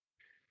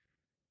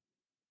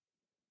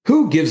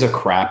Who gives a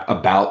crap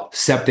about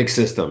septic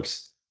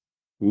systems?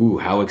 Ooh,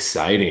 how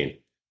exciting.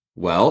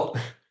 Well,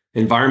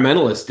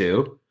 environmentalists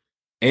do,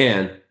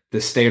 and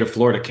the state of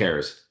Florida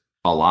cares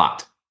a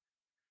lot.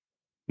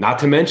 Not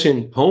to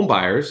mention home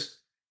buyers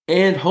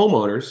and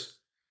homeowners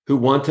who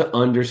want to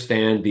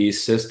understand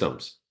these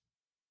systems.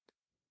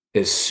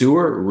 Is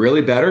sewer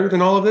really better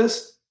than all of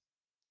this?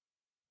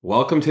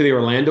 Welcome to the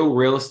Orlando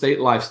real estate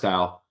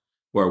lifestyle,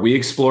 where we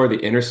explore the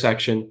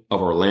intersection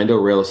of Orlando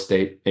real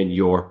estate and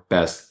your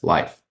best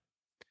life.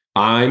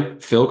 I'm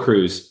Phil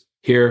Kruse,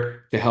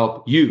 here to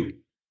help you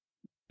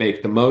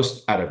make the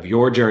most out of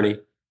your journey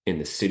in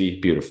the city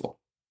beautiful.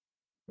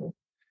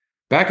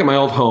 Back at my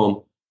old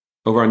home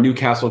over on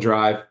Newcastle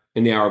Drive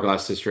in the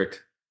Hourglass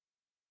District,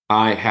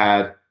 I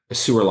had a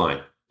sewer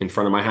line in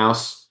front of my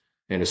house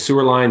and a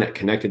sewer line that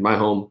connected my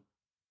home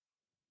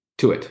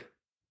to it.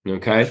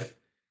 Okay.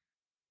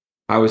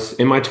 I was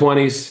in my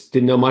 20s,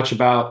 didn't know much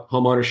about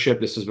home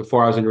ownership. This was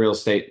before I was in real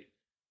estate.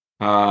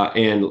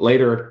 And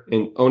later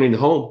in owning the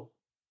home,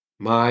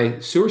 my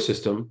sewer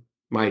system,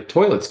 my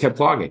toilets kept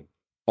clogging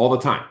all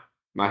the time.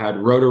 I had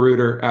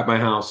Roto-Rooter at my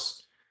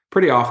house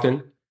pretty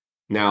often.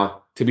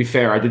 Now, to be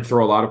fair, I did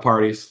throw a lot of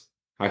parties.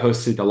 I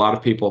hosted a lot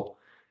of people.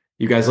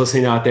 You guys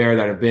listening out there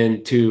that have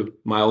been to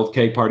my old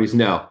keg parties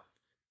know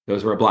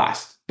those were a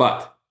blast,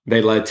 but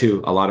they led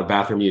to a lot of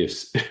bathroom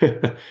use.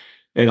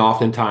 And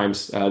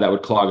oftentimes that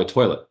would clog a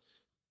toilet.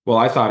 Well,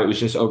 I thought it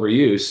was just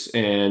overuse,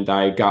 and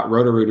I got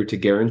Roto-Rooter to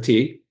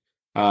guarantee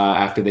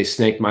after they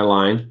snaked my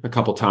line a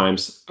couple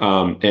times.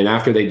 And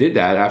after they did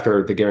that,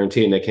 after the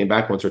guarantee, and they came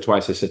back once or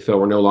twice, I said, Phil,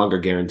 we're no longer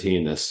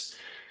guaranteeing this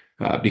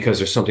because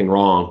there's something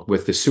wrong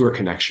with the sewer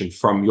connection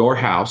from your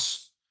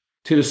house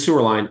to the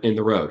sewer line in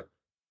the road.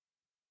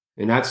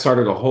 And that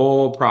started a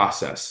whole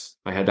process.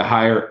 I had to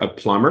hire a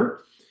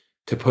plumber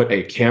to put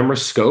a camera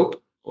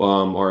scope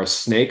or a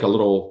snake, a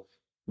little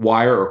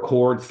wire or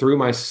cord through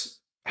my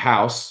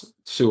house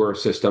sewer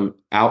system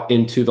out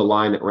into the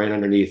line that ran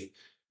underneath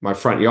my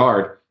front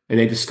yard. And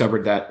they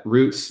discovered that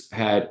roots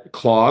had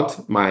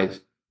clogged my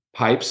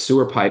pipes,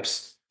 sewer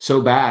pipes,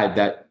 so bad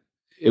that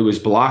it was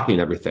blocking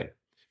everything.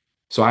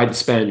 So I had to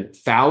spend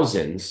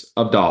thousands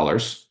of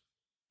dollars,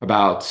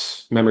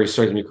 about, memory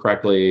serves me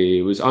correctly,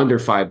 it was under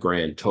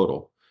 $5,000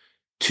 total,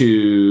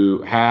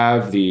 to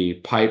have the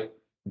pipe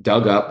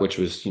dug up, which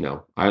was, I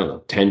don't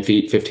know, 10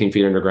 feet, 15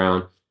 feet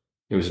underground.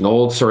 It was an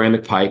old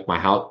ceramic pipe. My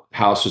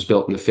house was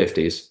built in the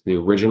 50s. The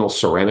original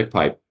ceramic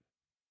pipe,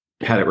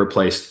 had it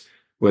replaced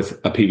with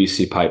a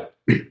PVC pipe.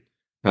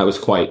 That was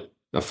quite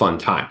a fun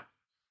time.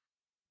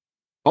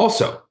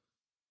 Also,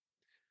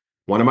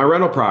 one of my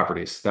rental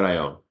properties that I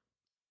own,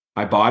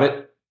 I bought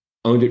it,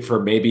 owned it for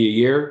maybe a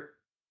year.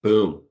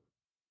 Boom,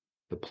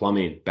 the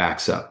plumbing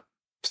backs up.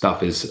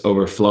 Stuff is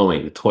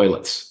overflowing, the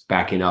toilets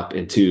backing up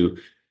into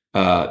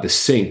the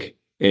sink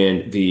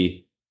and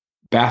the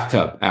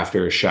bathtub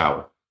after a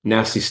shower.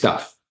 Nasty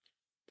stuff.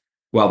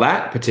 Well,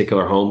 that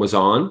particular home was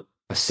on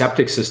a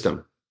septic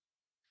system,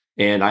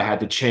 and I had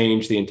to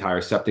change the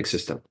entire septic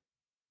system.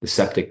 The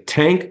septic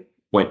tank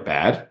went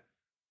bad,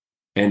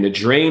 and the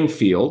drain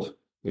field,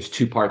 there's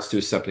two parts to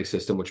a septic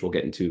system, which we'll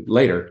get into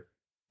later,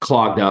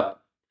 clogged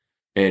up,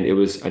 and it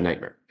was a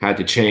nightmare. Had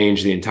to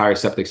change the entire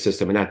septic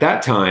system. And at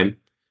that time,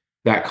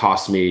 that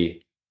cost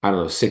me, I don't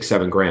know,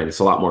 $6-7 grand. It's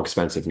a lot more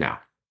expensive now.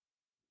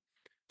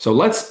 So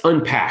let's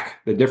unpack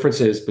the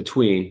differences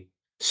between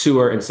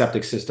sewer and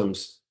septic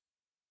systems,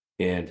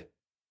 and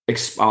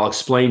I'll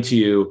explain to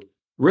you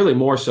really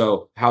more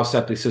so how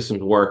septic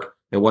systems work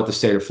and what the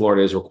state of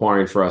Florida is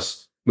requiring for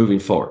us moving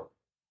forward.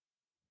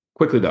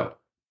 Quickly though,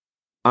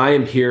 I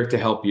am here to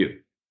help you.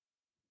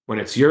 When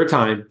it's your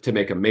time to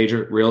make a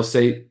major real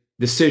estate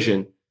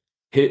decision,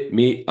 hit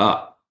me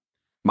up.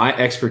 My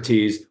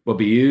expertise will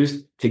be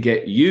used to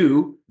get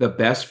you the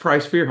best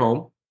price for your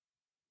home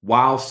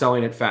while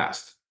selling it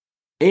fast,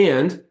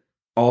 and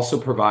also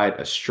provide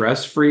a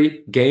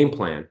stress-free game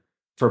plan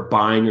for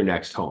buying your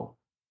next home.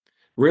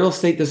 Real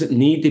estate doesn't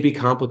need to be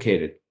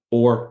complicated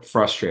or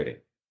frustrating.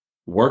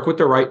 Work with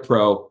the right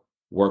pro,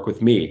 work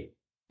with me,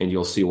 and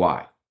you'll see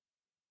why.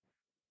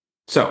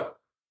 So,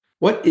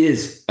 what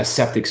is a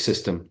septic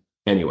system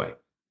anyway?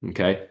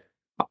 Okay.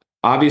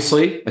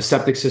 Obviously, a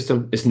septic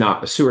system is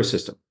not a sewer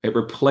system. It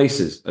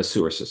replaces a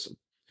sewer system.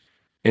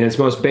 In its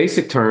most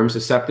basic terms,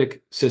 a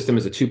septic system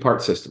is a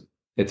two-part system.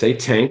 It's a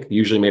tank,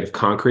 usually made of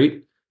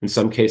concrete. In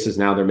some cases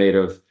now they're made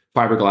of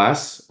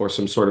fiberglass or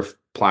some sort of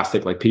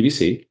plastic like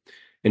PVC.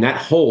 And that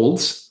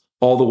holds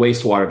all the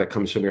wastewater that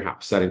comes from your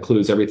house. That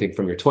includes everything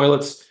from your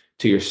toilets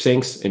to your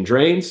sinks and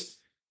drains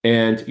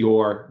and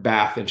your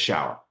bath and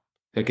shower.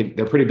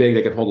 They're pretty big.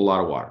 They can hold a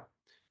lot of water.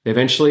 They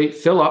eventually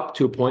fill up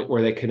to a point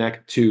where they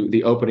connect to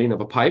the opening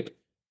of a pipe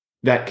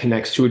that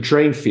connects to a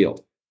drain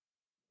field.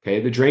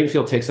 Okay, the drain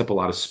field takes up a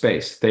lot of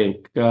space.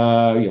 Think,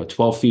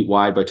 12 feet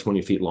wide by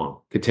 20 feet long.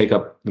 Could take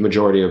up the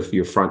majority of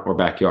your front or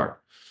backyard.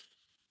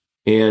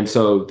 And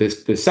so the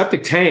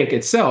septic tank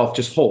itself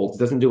just holds,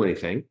 doesn't do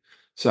anything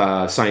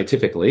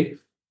scientifically.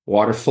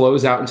 Water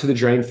flows out into the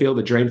drain field.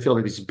 The drain field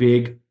are these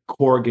big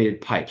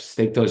corrugated pipes.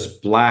 Think those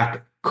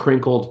black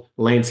crinkled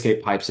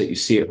landscape pipes that you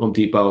see at Home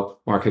Depot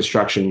or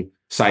construction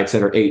sites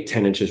that are 8,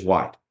 10 inches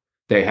wide.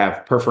 They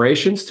have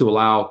perforations to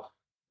allow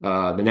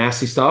the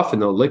nasty stuff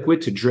and the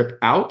liquid to drip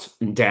out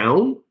and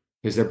down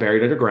because they're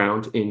buried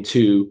underground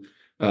into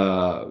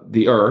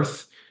the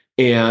earth.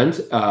 And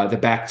the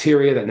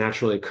bacteria that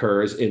naturally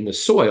occurs in the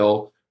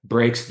soil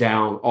breaks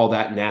down all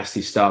that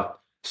nasty stuff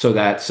so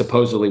that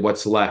supposedly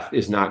what's left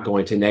is not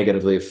going to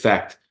negatively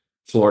affect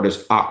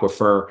Florida's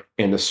aquifer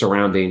and the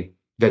surrounding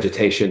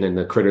vegetation and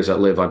the critters that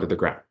live under the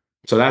ground.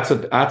 So that's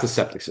a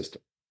septic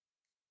system.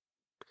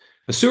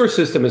 A sewer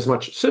system is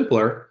much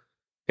simpler.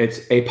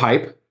 It's a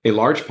pipe, a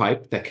large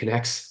pipe that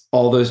connects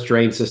all those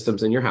drain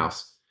systems in your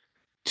house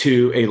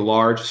to a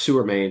large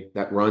sewer main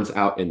that runs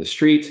out in the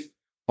street.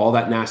 All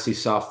that nasty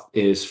stuff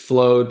is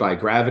flowed by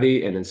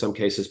gravity and in some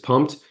cases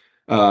pumped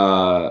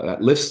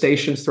at lift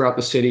stations throughout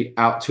the city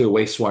out to a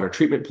wastewater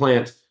treatment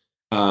plant.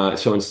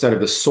 So instead of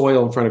the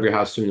soil in front of your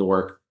house doing the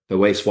work, the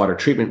wastewater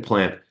treatment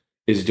plant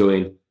is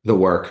doing the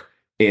work.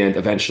 And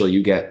eventually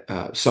you get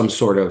some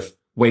sort of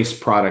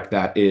waste product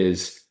that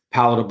is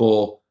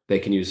palatable. They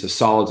can use the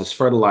solids as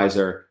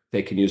fertilizer.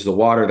 They can use the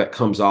water that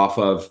comes off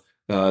of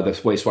the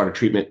wastewater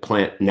treatment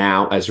plant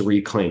now as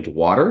reclaimed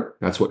water.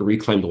 That's what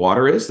reclaimed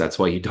water is. That's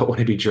why you don't want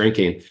to be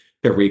drinking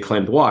the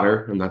reclaimed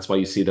water. And that's why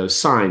you see those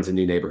signs in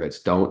new neighborhoods.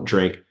 Don't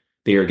drink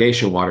the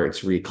irrigation water.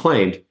 It's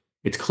reclaimed.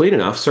 It's clean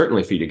enough,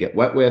 certainly for you to get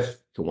wet with,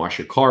 you can wash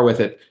your car with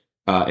it,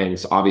 and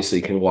it's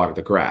obviously can water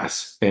the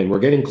grass. And we're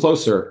getting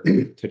closer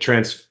to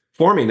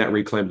transforming that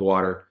reclaimed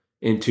water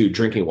into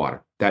drinking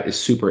water. That is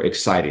super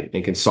exciting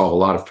and can solve a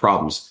lot of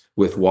problems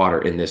with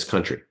water in this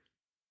country.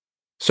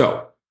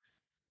 So,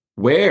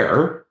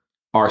 where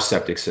are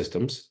septic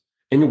systems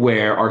and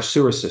where are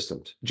sewer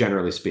systems,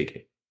 generally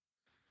speaking?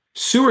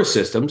 Sewer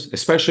systems,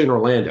 especially in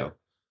Orlando,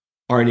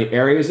 are in the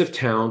areas of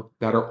town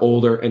that are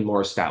older and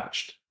more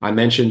established. I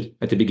mentioned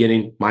at the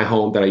beginning, my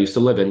home that I used to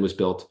live in was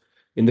built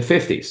in the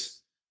 50s.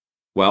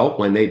 Well,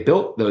 when they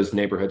built those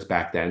neighborhoods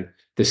back then,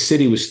 the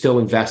city was still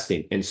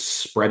investing in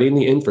spreading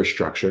the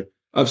infrastructure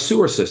of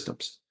sewer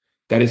systems.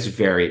 That is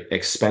very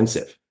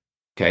expensive.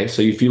 Okay,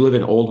 so if you live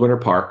in Old Winter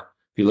Park,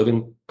 if you live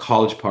in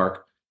College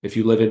Park, if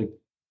you live in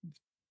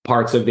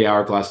parts of the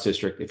Hourglass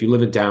District, if you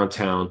live in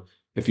downtown,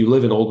 if you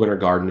live in Old Winter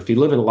Garden, if you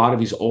live in a lot of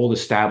these old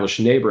established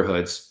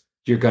neighborhoods,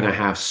 you're going to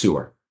have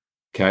sewer.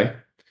 Okay.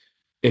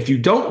 If you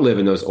don't live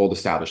in those old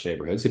established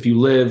neighborhoods, if you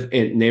live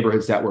in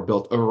neighborhoods that were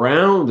built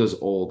around those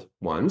old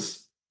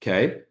ones,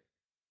 okay,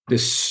 the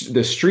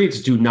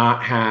streets do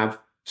not have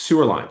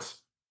sewer lines.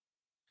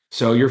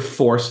 So you're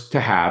forced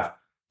to have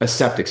a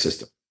septic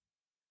system.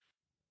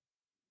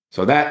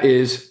 So that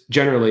is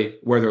generally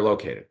where they're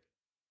located.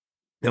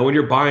 Now, when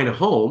you're buying a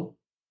home,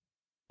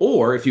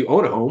 or if you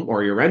own a home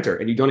or you're a renter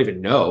and you don't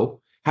even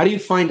know, how do you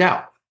find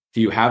out? Do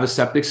you have a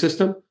septic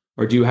system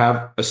or do you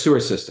have a sewer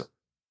system?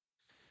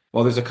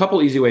 Well, there's a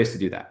couple easy ways to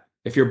do that.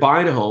 If you're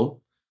buying a home,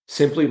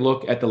 simply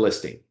look at the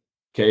listing.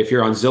 Okay, if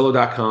you're on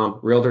Zillow.com,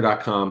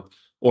 Realtor.com,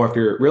 or if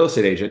your real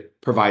estate agent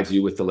provides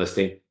you with the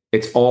listing,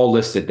 it's all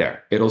listed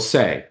there. It'll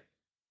say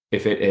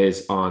if it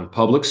is on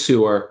public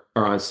sewer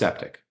or on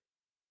septic.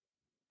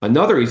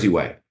 Another easy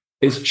way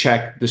is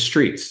check the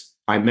streets.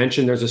 I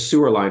mentioned there's a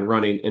sewer line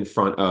running in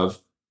front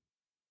of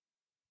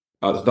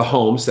the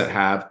homes that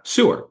have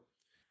sewer.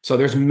 So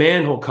there's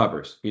manhole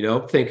covers,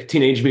 think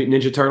Teenage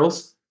Mutant Ninja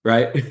Turtles,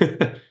 right?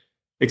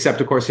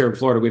 Except, of course, here in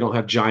Florida, we don't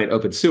have giant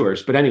open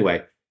sewers. But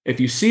anyway, if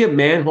you see a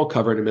manhole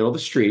cover in the middle of the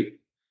street,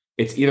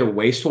 it's either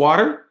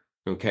wastewater,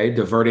 okay,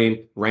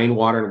 diverting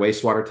rainwater and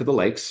wastewater to the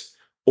lakes,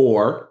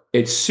 or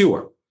it's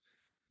sewer.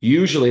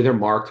 Usually they're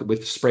marked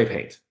with spray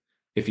paint.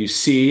 If you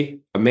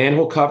see a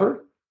manhole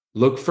cover,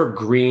 look for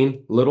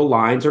green little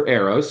lines or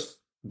arrows.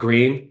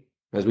 Green,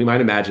 as we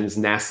might imagine, is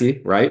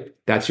nasty, right?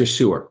 That's your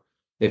sewer.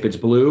 If it's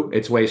blue,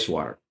 it's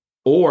wastewater.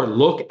 Or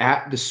look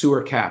at the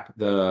sewer cap,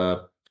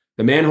 the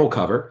manhole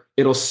cover.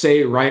 It'll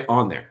say right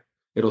on there.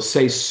 It'll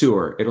say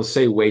sewer. It'll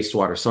say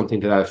wastewater, something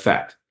to that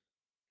effect.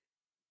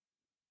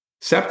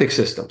 Septic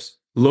systems.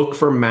 Look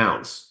for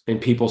mounds in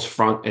people's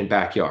front and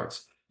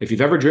backyards. If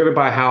you've ever driven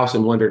by a house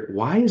and wondered,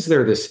 why is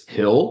there this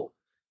hill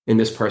in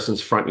this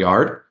person's front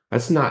yard?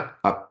 That's not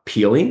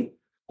appealing.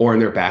 Or in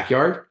their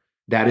backyard,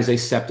 that is a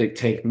septic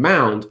tank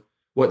mound.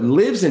 What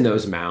lives in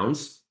those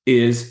mounds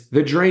is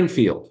the drain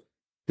field.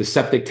 The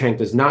septic tank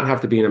does not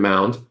have to be in a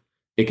mound.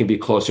 It can be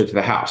closer to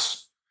the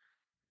house.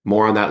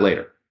 More on that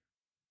later.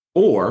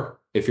 Or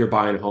if you're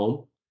buying a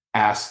home,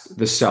 ask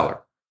the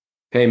seller.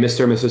 Hey,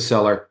 Mr. and Mrs.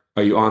 Seller,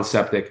 are you on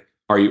septic?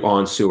 Are you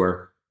on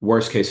sewer?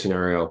 Worst case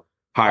scenario,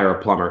 hire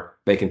a plumber.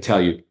 They can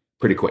tell you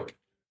pretty quick.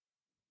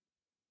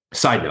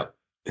 Side note,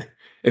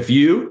 if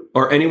you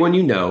or anyone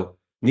you know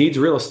needs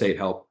real estate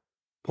help,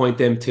 point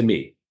them to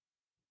me.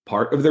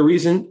 Part of the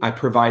reason I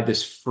provide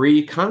this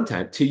free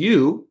content to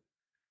you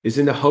is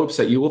in the hopes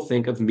that you will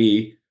think of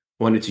me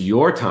when it's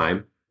your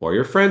time or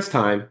your friend's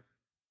time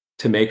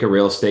to make a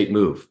real estate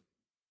move.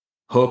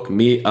 Hook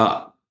me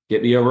up.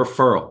 Get me a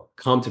referral.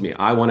 Come to me.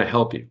 I want to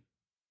help you.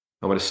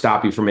 I want to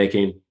stop you from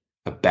making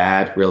a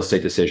bad real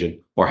estate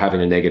decision or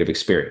having a negative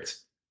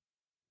experience.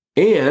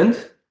 And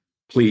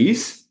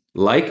Please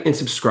like and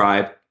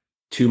subscribe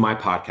to my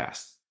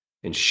podcast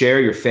and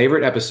share your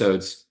favorite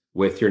episodes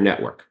with your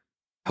network.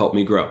 Help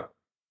me grow.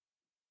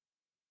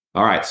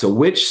 All right, so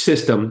which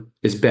system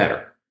is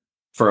better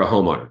for a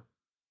homeowner,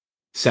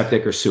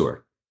 septic or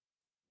sewer?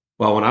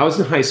 Well, when I was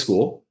in high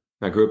school,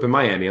 I grew up in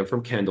Miami. I'm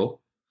from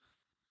Kendall.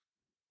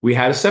 We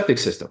had a septic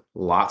system.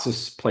 Lots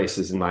of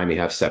places in Miami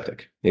have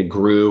septic. It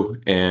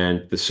grew,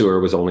 and the sewer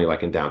was only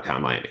like in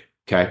downtown Miami.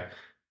 Okay.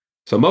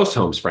 So most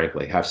homes,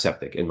 frankly, have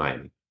septic in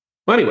Miami.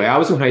 Well, anyway, I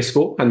was in high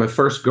school, had my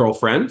first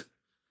girlfriend,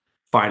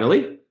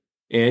 finally.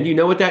 And you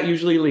know what that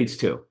usually leads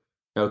to,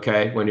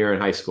 okay, when you're in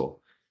high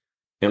school.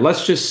 And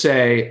let's just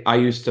say I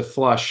used to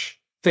flush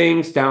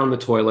things down the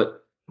toilet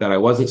that I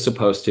wasn't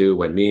supposed to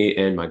when me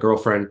and my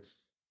girlfriend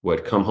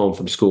would come home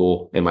from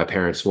school and my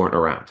parents weren't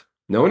around.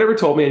 No one ever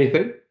told me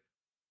anything.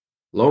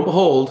 Lo and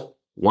behold,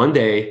 one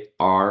day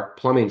our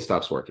plumbing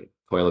stops working,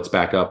 toilets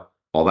back up,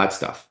 all that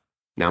stuff.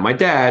 Now, my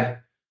dad,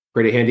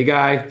 pretty handy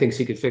guy, thinks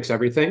he could fix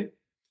everything.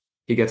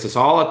 He gets us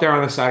all out there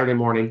on a Saturday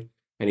morning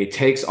and he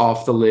takes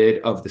off the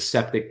lid of the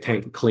septic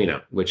tank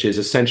cleanup, which is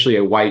essentially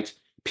a white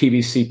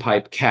PVC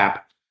pipe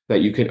cap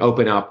that you can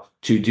open up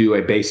to do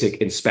a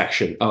basic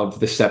inspection of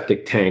the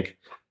septic tank.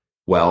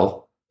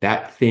 Well,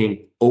 that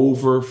thing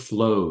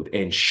overflowed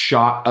and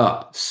shot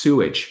up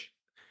sewage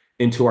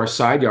into our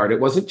side yard.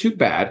 It wasn't too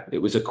bad. It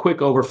was a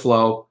quick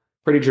overflow,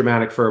 pretty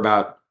dramatic for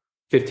about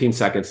 15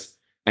 seconds,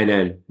 and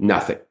then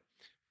nothing.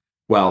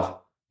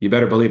 Well, you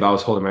better believe I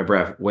was holding my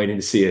breath, waiting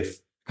to see if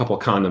a couple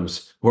of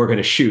condoms were going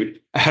to shoot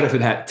out of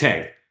that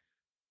tank.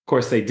 Of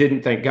course, they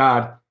didn't, thank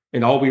God.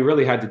 And all we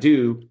really had to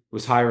do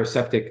was hire a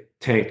septic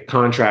tank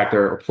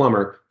contractor or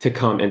plumber to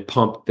come and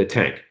pump the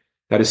tank.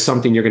 That is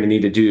something you're going to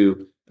need to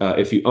do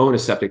if you own a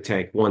septic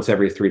tank once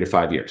every 3 to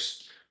 5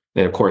 years.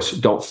 And of course,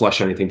 don't flush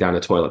anything down the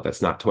toilet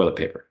that's not toilet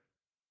paper.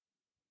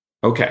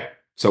 Okay,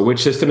 so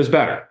which system is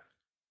better?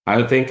 I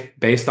would think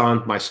based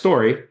on my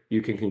story,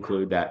 you can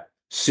conclude that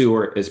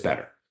sewer is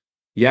better.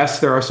 Yes,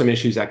 there are some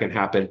issues that can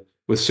happen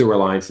with sewer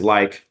lines,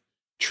 like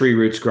tree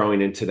roots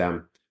growing into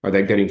them, or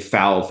they're getting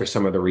fouled for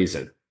some other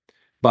reason.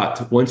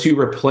 But once you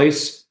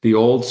replace the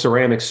old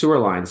ceramic sewer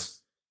lines,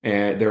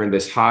 and they're in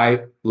this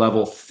high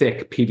level,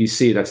 thick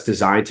PVC that's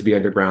designed to be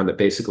underground, that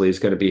basically is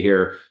going to be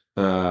here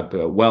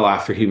well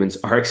after humans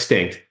are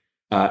extinct,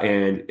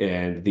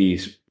 and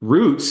these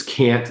roots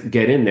can't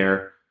get in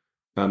there.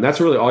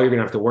 That's really all you're going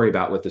to have to worry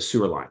about with the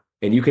sewer line.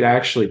 And you could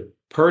actually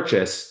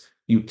purchase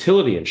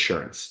utility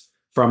insurance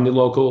from the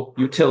local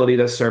utility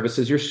that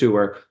services your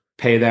sewer,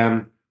 pay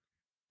them,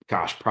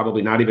 gosh,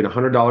 probably not even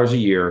 $100 a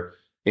year.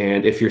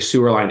 And if your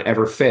sewer line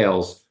ever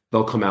fails,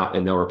 they'll come out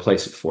and they'll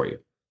replace it for you.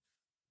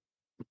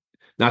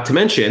 Not to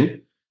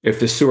mention, if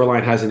the sewer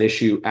line has an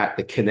issue at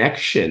the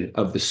connection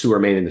of the sewer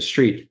main in the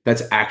street,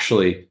 that's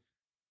actually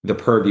the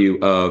purview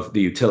of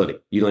the utility.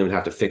 You don't even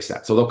have to fix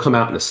that. So they'll come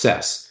out and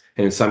assess.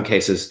 And in some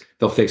cases,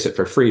 they'll fix it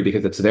for free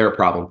because it's their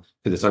problem,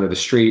 because it's under the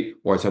street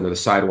or it's under the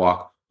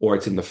sidewalk or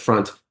it's in the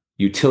front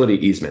utility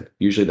easement,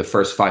 usually the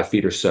first 5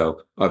 feet or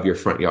so of your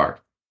front yard.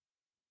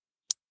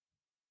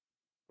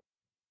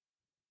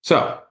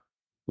 So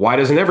why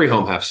doesn't every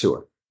home have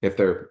sewer if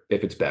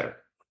it's better?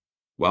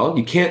 Well,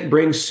 you can't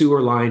bring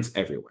sewer lines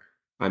everywhere.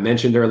 I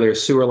mentioned earlier,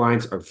 sewer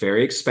lines are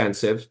very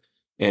expensive,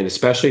 and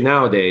especially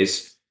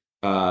nowadays,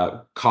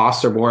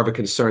 costs are more of a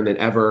concern than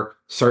ever.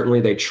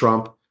 Certainly, they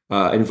trump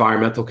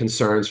environmental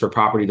concerns for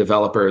property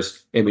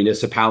developers and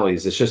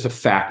municipalities. It's just a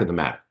fact of the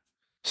matter.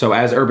 So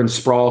as urban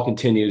sprawl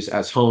continues,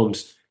 as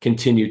homes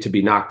continue to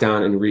be knocked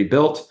down and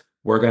rebuilt,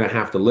 we're going to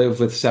have to live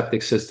with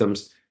septic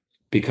systems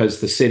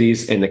because the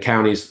cities and the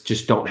counties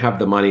just don't have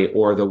the money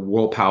or the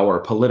willpower or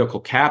political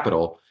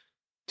capital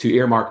to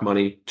earmark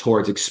money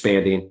towards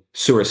expanding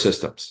sewer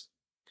systems.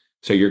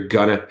 So you're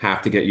going to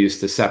have to get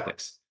used to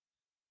septics.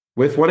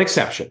 With one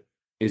exception,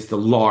 is the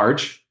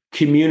large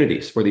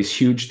communities where these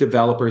huge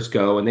developers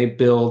go and they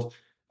build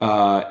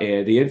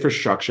the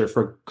infrastructure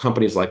for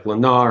companies like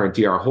Lennar and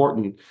D.R.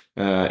 Horton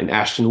and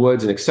Ashton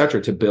Woods and et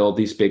cetera to build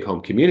these big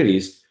home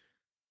communities.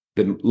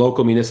 The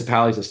local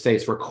municipalities and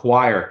states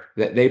require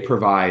that they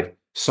provide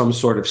some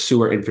sort of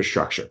sewer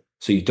infrastructure,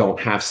 so you don't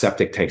have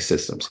septic tank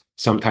systems.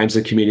 Sometimes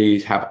the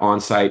communities have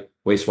on-site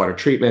wastewater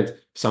treatment.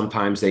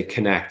 Sometimes they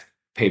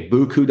pay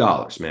buku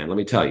dollars, man, let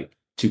me tell you,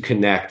 to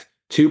connect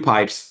 2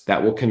 pipes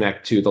that will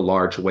connect to the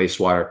large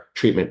wastewater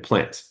treatment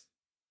plants.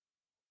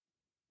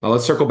 Now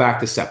let's circle back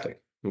to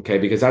septic, okay,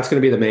 because that's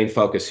going to be the main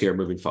focus here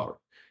moving forward.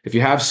 If you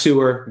have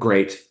sewer,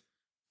 great.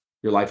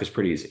 Your life is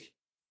pretty easy.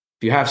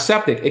 If you have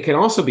septic, it can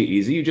also be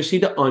easy. You just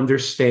need to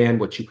understand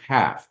what you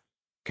have.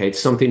 Okay,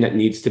 it's something that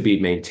needs to be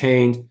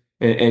maintained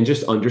and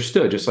just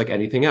understood, just like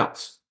anything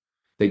else.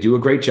 They do a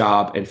great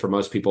job, and for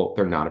most people,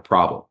 they're not a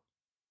problem.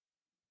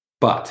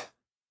 But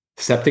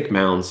septic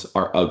mounds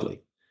are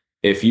ugly.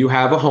 If you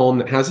have a home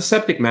that has a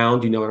septic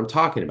mound, you know what I'm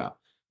talking about.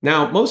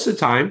 Now, most of the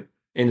time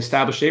in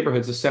established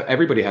neighborhoods,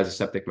 everybody has a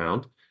septic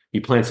mound. You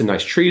plant some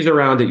nice trees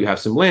around it. You have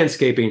some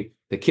landscaping.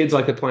 The kids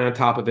like to play on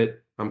top of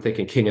it. I'm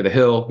thinking King of the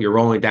Hill. You're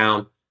rolling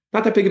down.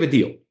 Not that big of a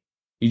deal.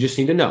 You just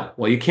need to know.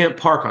 Well, you can't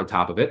park on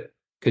top of it.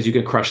 because you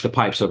can crush the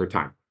pipes over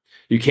time.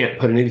 You can't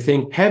put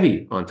anything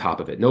heavy on top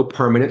of it, no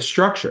permanent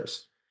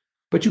structures.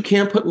 But you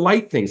can put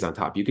light things on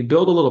top. You could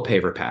build a little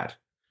paver pad.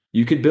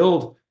 You could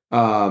build,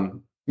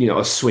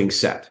 a swing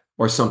set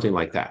or something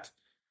like that.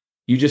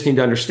 You just need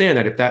to understand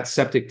that if that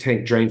septic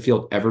tank drain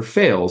field ever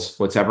fails,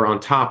 what's ever on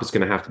top is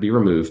going to have to be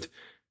removed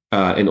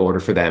in order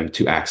for them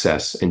to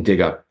access and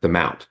dig up the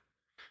mound.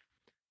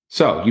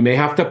 So you may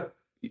have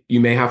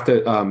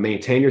to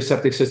maintain your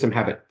septic system,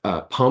 have it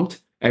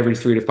pumped every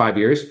 3 to 5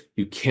 years.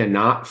 You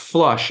cannot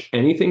flush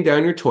anything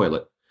down your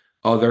toilet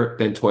other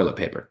than toilet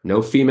paper.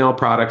 No female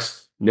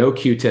products, no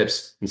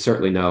Q-tips, and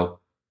certainly no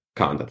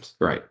condoms.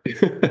 Right.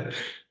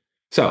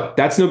 So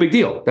that's no big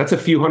deal. That's a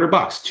few $100,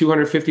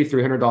 $250,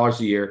 $300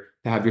 a year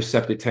to have your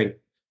septic tank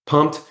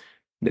pumped.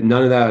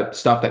 None of that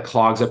stuff that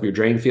clogs up your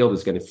drain field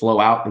is going to flow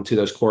out into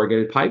those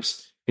corrugated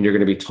pipes, and you're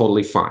going to be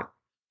totally fine.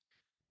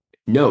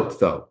 Note,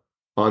 though,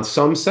 on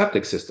some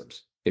septic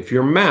systems, if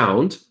your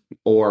mound,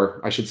 or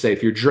I should say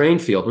if your drain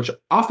field, which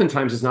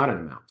oftentimes is not in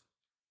a mound.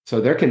 So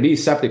there can be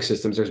septic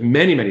systems. There's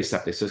many, many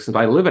septic systems.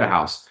 I live at a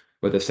house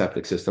with a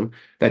septic system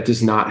that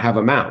does not have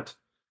a mound.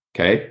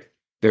 Okay.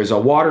 There's a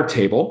water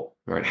table.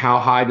 All right. How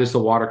high does the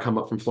water come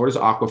up from Florida's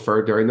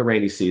aquifer during the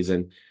rainy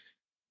season?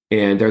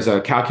 And there's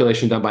a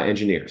calculation done by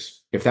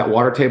engineers. If that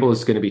water table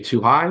is going to be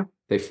too high,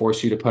 they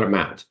force you to put a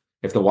mound.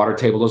 If the water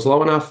table is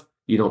low enough,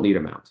 you don't need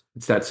a mound.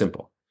 It's that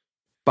simple.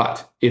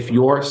 But if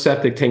your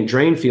septic tank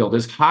drain field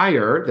is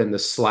higher than the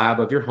slab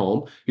of your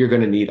home, you're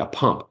going to need a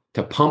pump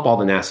to pump all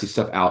the nasty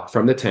stuff out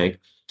from the tank.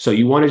 So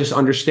you want to just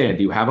understand,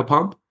 do you have a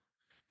pump?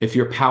 If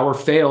your power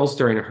fails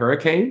during a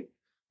hurricane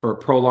for a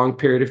prolonged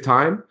period of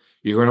time,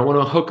 you're going to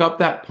want to hook up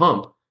that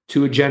pump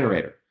to a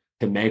generator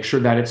to make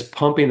sure that it's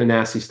pumping the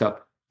nasty stuff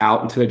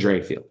out into the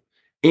drain field.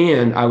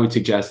 And I would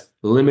suggest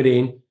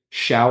limiting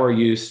shower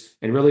use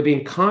and really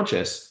being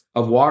conscious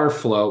of water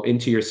flow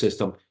into your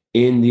system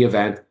in the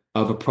event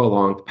of a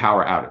prolonged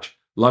power outage.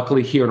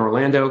 Luckily, here in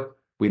Orlando,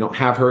 we don't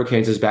have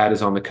hurricanes as bad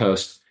as on the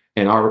coast,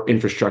 and our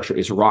infrastructure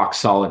is rock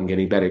solid and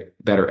getting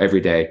better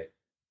every day.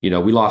 We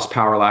lost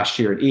power last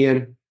year in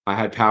Ian. I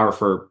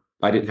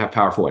didn't have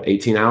power for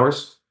 18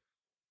 hours?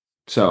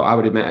 So I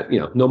would admit,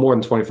 no more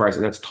than 24 hours,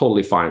 and that's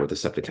totally fine with the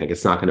septic tank.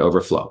 It's not going to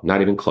overflow,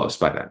 not even close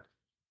by then.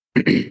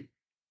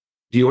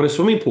 Do you want a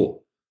swimming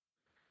pool?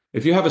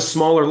 If you have a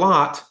smaller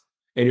lot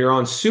and you're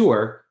on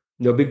sewer,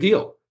 no big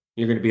deal.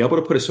 You're going to be able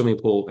to put a swimming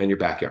pool in your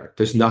backyard.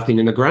 There's nothing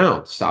in the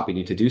ground stopping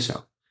you to do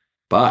so.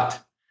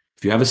 But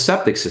if you have a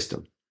septic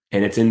system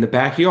and it's in the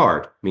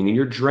backyard, meaning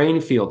your drain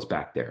field's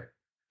back there,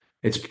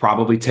 it's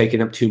probably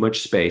taking up too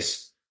much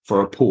space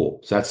for a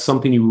pool. So that's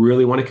something you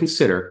really want to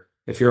consider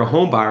if you're a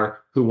home buyer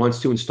who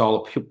wants to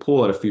install a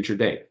pool at a future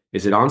date.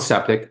 Is it on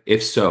septic?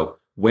 If so,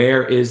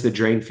 where is the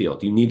drain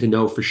field? You need to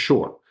know for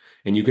sure.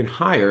 And you can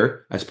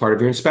hire, as part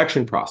of your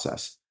inspection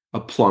process, a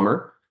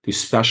plumber who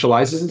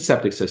specializes in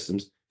septic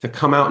systems to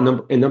come out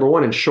and number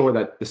one, ensure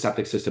that the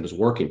septic system is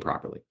working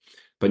properly.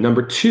 But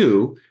number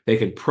two, they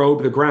can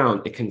probe the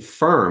ground and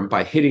confirm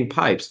by hitting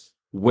pipes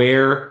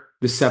where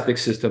the septic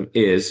system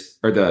is,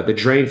 or the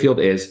drain field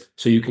is,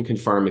 so you can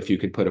confirm if you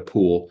can put a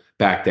pool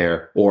back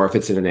there, or if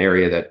it's in an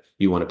area that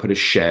you want to put a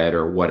shed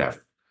or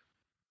whatever.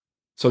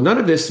 So none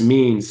of this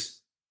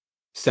means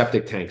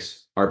septic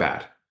tanks are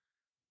bad.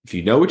 If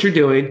you know what you're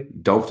doing,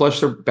 don't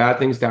flush the bad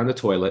things down the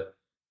toilet,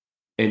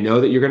 and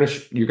know that you're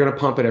going to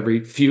pump it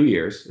every few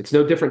years. It's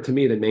no different to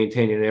me than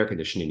maintaining an air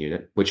conditioning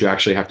unit, which you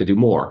actually have to do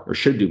more or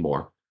should do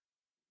more.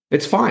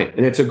 It's fine.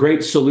 And it's a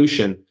great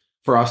solution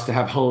for us to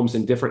have homes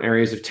in different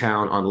areas of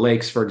town, on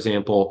lakes, for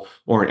example,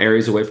 or in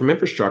areas away from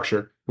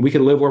infrastructure, and we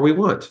can live where we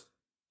want.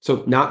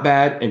 So not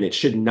bad, and it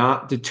should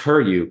not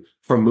deter you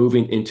from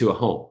moving into a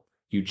home.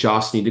 You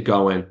just need to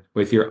go in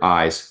with your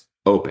eyes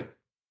open.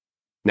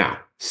 Now,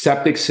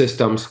 septic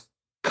systems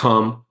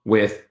come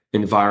with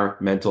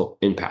environmental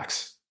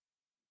impacts.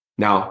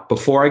 Now,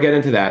 before I get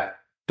into that,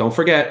 don't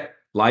forget,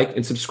 like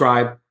and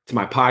subscribe to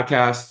my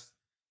podcast,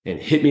 and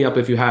hit me up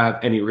if you have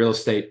any real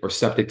estate or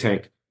septic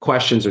tank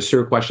questions or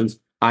sewer questions.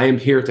 I am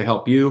here to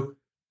help you.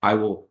 I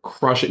will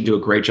crush it and do a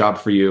great job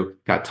for you.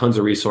 Got tons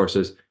of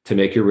resources to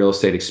make your real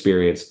estate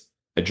experience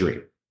a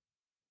dream.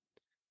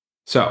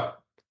 So,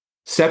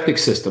 septic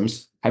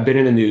systems have been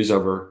in the news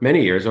over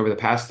many years, over the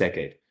past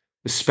decade,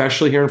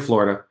 especially here in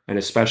Florida, and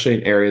especially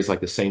in areas like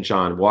the St.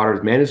 John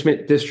Water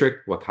Management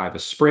District, Wekiva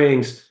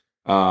Springs,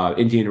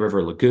 Indian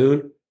River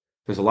Lagoon.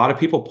 There's a lot of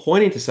people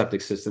pointing to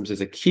septic systems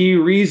as a key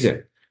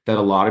reason that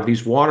a lot of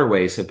these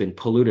waterways have been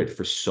polluted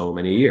for so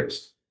many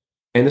years.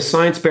 And the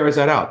science bears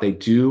that out. They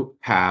do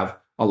have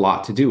a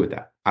lot to do with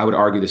that. I would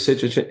argue the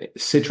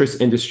citrus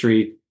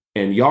industry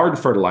and yard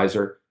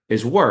fertilizer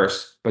is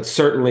worse, but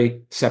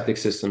certainly septic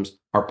systems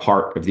are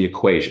part of the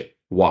equation.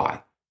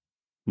 Why?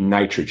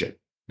 Nitrogen.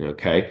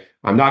 Okay.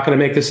 I'm not going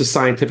to make this a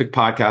scientific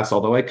podcast,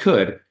 although I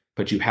could,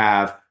 but you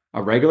have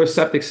a regular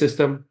septic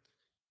system,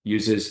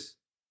 uses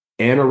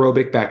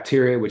anaerobic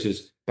bacteria, which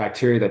is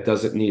bacteria that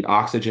doesn't need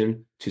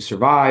oxygen to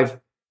survive.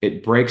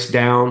 It breaks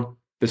down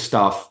the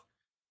stuff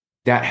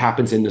that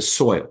happens in the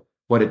soil.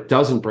 What it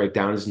doesn't break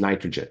down is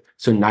nitrogen.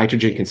 So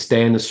nitrogen can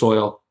stay in the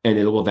soil and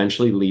it will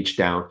eventually leach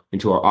down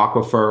into our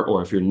aquifer,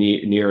 or if you're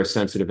near a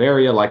sensitive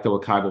area like the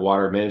Wekiva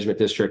Water Management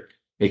District,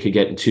 it could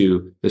get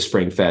into the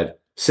spring-fed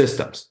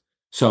systems.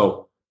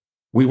 So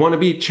we want to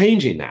be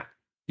changing that.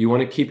 You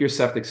want to keep your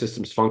septic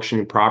systems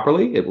functioning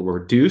properly. It will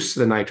reduce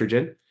the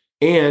nitrogen,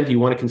 and you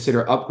want to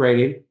consider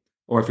upgrading,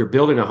 or if you're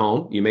building a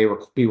home, you may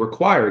be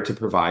required to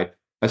provide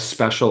a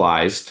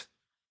specialized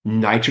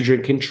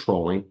nitrogen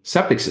controlling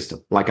septic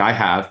system like I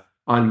have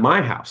on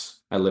my house.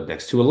 I live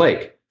next to a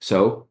lake,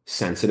 so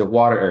sensitive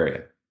water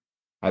area.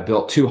 I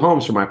built 2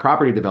 homes for my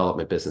property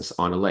development business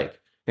on a lake.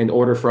 In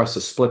order for us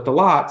to split the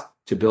lot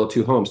to build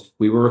 2 homes,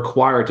 we were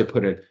required to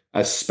put in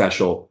a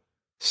special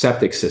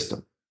septic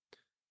system.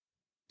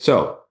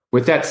 So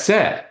with that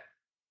said,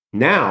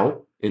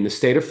 now in the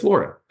state of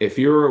Florida, if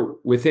you're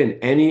within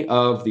any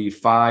of the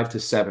 5 to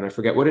 7, I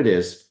forget what it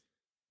is,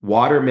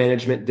 water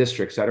management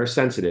districts that are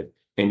sensitive,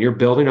 and you're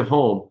building a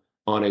home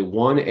on a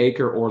 1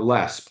 acre or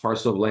less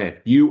parcel of land,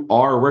 you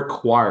are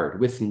required,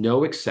 with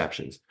no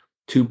exceptions,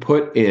 to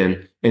put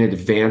in an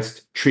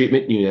advanced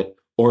treatment unit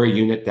or a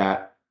unit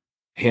that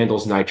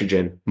handles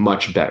nitrogen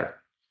much better.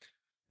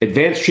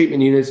 Advanced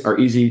treatment units are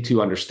easy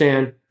to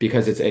understand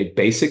because it's a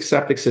basic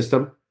septic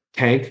system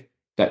tank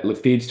that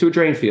feeds to a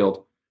drain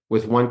field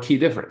with one key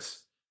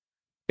difference.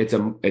 It's a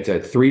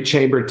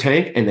 3-chambered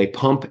tank and they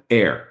pump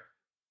air.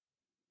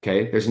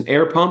 Okay, there's an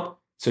air pump.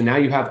 So now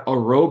you have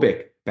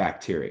aerobic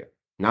bacteria,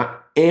 not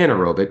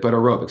anaerobic, but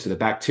aerobic. So the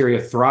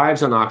bacteria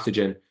thrives on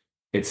oxygen.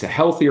 It's a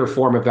healthier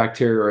form of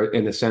bacteria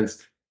in the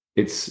sense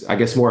it's, I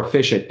guess, more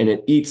efficient, and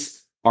it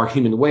eats our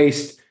human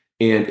waste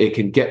and it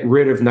can get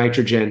rid of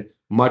nitrogen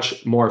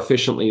much more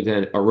efficiently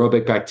than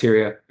aerobic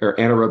bacteria or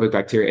anaerobic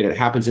bacteria. And it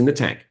happens in the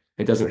tank.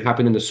 It doesn't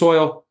happen in the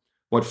soil.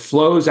 What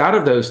flows out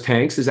of those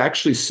tanks is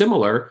actually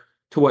similar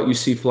to what you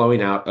see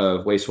flowing out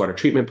of wastewater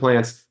treatment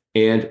plants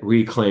and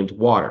reclaimed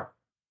water.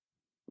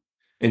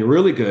 And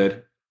really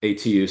good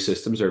ATU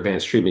systems or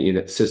advanced treatment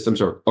unit systems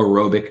or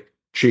aerobic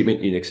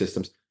treatment unit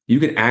systems, you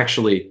can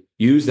actually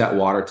use that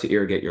water to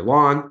irrigate your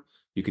lawn.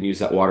 You can use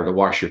that water to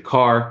wash your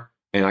car.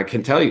 And I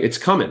can tell you, it's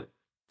coming.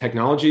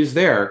 Technology is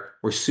there.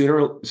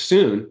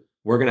 Soon,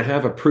 we're going to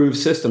have approved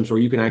systems where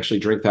you can actually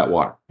drink that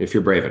water if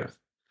you're brave enough.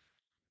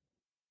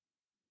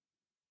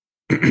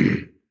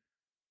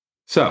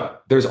 So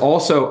there's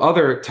also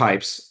other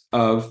types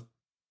of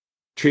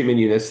treatment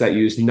units that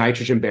use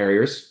nitrogen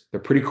barriers.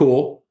 They're pretty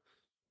cool.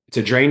 It's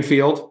a drain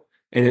field,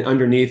 and then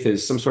underneath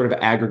is some sort of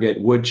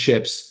aggregate, wood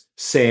chips,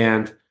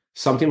 sand,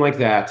 something like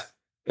that,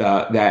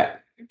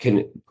 that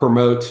can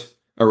promote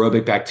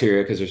aerobic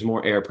bacteria because there's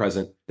more air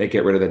present. They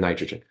get rid of the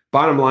nitrogen.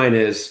 Bottom line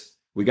is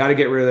we got to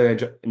get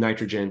rid of the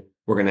nitrogen.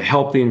 We're going to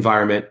help the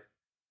environment.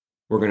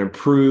 We're going to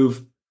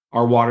improve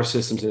our water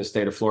systems in the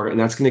state of Florida, and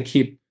that's going to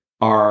keep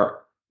our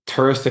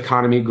tourist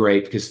economy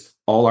great because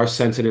all our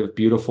sensitive,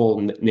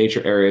 beautiful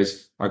nature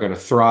areas are going to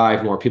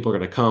thrive. More people are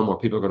going to come. More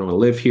people are going to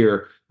live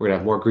here. We're going to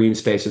have more green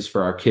spaces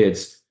for our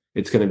kids.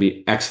 It's going to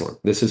be excellent.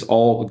 This is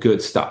all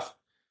good stuff.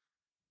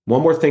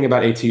 One more thing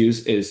about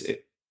ATUs is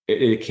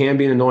it can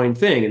be an annoying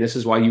thing, and this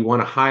is why you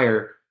want to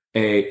hire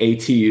a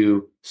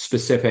ATU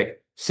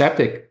specific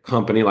septic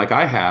company like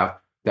I have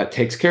that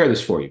takes care of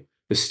this for you.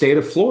 The state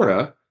of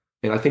Florida,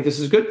 and I think this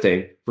is a good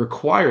thing,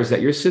 requires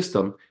that your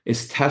system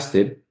is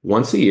tested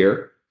once a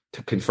year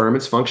to confirm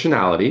its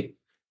functionality,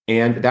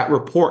 and that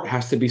report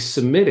has to be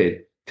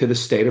submitted to the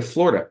state of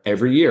Florida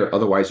every year.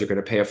 Otherwise, you're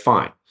going to pay a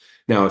fine.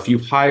 Now, if you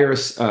hire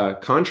a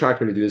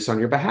contractor to do this on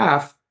your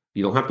behalf,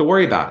 you don't have to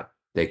worry about it.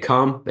 They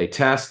come, they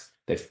test,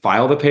 they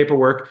file the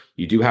paperwork.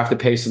 You do have to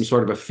pay some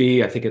sort of a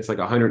fee. I think it's like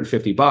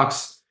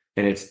 $150,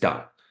 and it's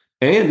done.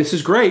 And this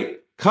is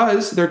great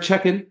because they're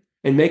checking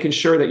and making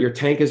sure that your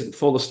tank isn't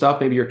full of stuff.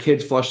 Maybe your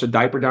kids flushed a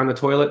diaper down the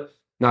toilet.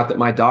 Not that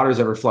my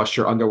daughter's ever flushed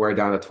her underwear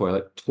down the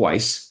toilet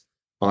twice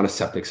on a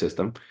septic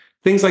system.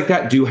 Things like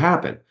that do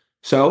happen.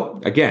 So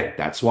again,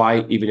 that's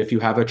why even if you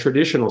have a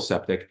traditional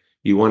septic,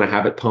 you want to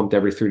have it pumped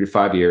every 3 to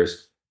 5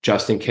 years,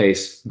 just in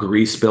case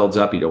grease builds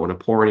up. You don't want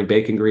to pour any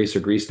bacon grease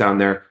or grease down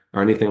there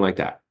or anything like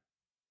that.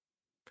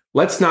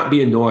 Let's not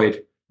be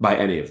annoyed by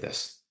any of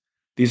this.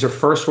 These are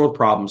first world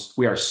problems.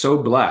 We are so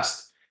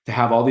blessed to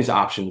have all these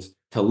options,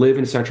 to live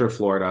in Central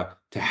Florida,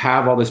 to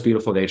have all this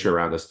beautiful nature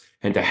around us,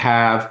 and to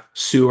have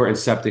sewer and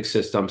septic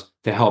systems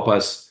to help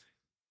us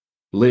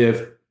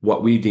live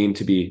what we deem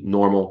to be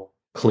normal,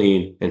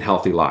 clean, and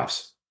healthy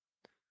lives.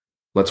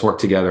 Let's work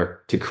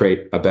together to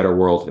create a better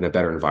world and a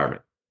better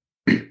environment.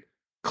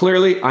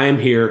 Clearly, I am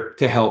here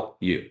to help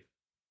you.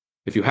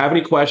 If you have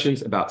any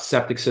questions about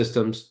septic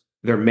systems,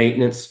 their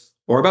maintenance,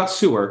 or about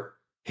sewer,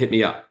 hit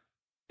me up.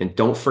 And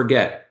don't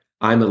forget,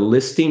 I'm a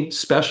listing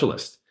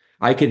specialist.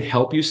 I can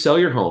help you sell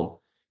your home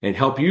and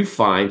help you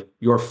find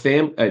your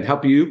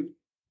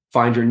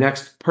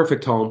next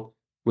perfect home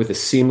with a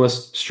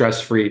seamless,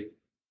 stress-free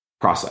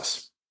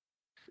process.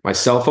 My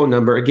cell phone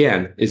number,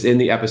 again, is in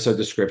the episode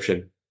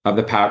description of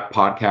the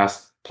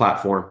podcast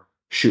platform.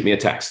 Shoot me a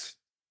text.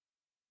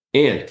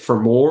 And for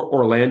more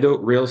Orlando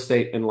real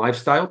estate and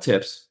lifestyle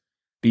tips,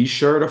 be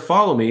sure to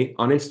follow me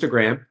on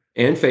Instagram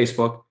and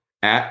Facebook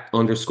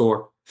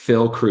 @_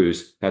 Phil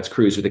Kruse. That's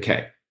Kruse with a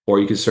K. Or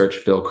you can search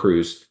Phil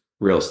Kruse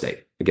Real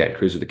Estate. Again,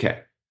 Kruse with a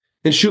K.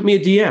 And shoot me a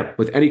DM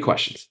with any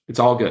questions. It's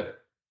all good.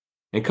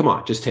 And come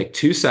on, just take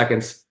 2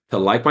 seconds to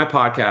like my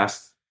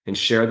podcast and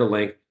share the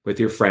link with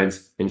your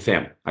friends and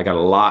family. I got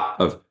a lot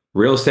of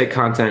real estate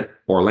content,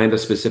 Orlando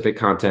specific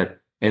content,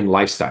 and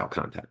lifestyle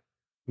content.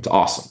 It's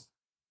awesome.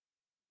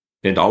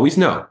 And always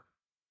know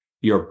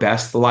your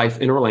best life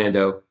in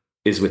Orlando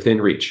is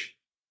within reach.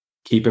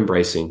 Keep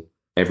embracing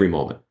every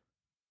moment.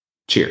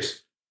 Cheers.